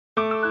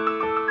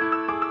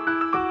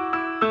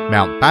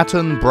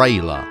Mountbatten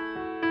Brailer.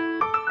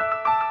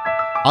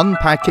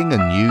 Unpacking a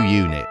new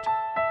unit.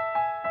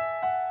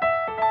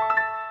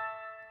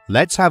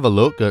 Let's have a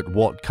look at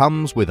what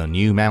comes with a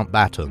new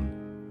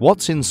Mountbatten.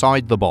 What's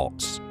inside the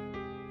box?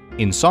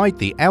 Inside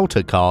the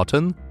outer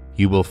carton,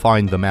 you will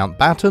find the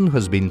Mountbatten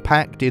has been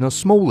packed in a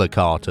smaller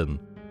carton,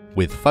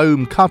 with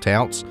foam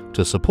cutouts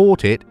to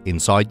support it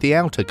inside the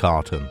outer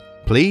carton.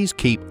 Please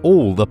keep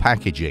all the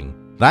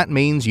packaging. That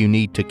means you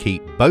need to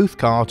keep both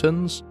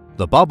cartons,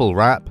 the bubble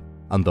wrap,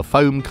 and the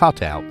foam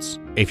cutouts.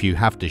 If you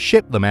have to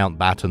ship the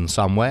Mountbatten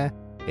somewhere,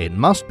 it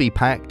must be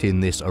packed in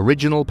this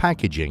original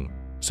packaging,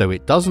 so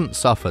it doesn't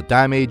suffer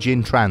damage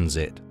in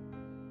transit.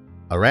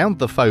 Around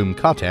the foam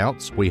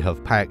cutouts, we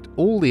have packed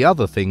all the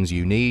other things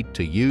you need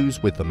to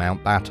use with the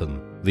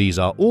Mountbatten. These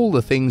are all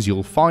the things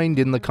you'll find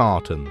in the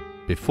carton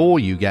before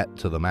you get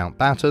to the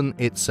Mountbatten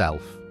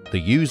itself. The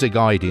user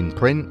guide in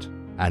print,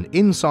 and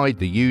inside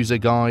the user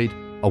guide,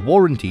 a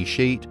warranty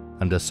sheet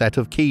and a set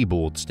of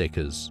keyboard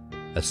stickers.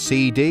 A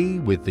CD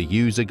with the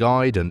user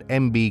guide and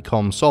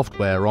MBCom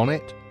software on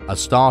it, a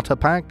starter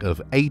pack of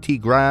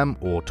 80-gram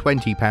or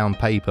 20-pound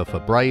paper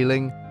for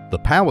brailing, the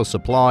power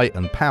supply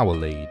and power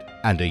lead,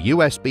 and a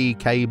USB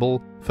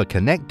cable for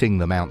connecting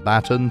the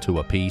Mountbatten to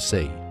a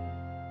PC.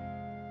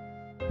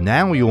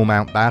 Now your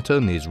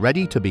Mountbatten is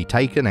ready to be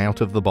taken out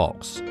of the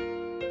box.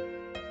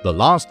 The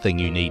last thing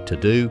you need to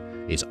do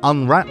is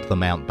unwrap the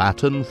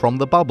Mountbatten from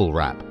the bubble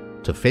wrap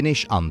to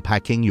finish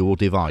unpacking your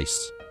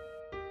device.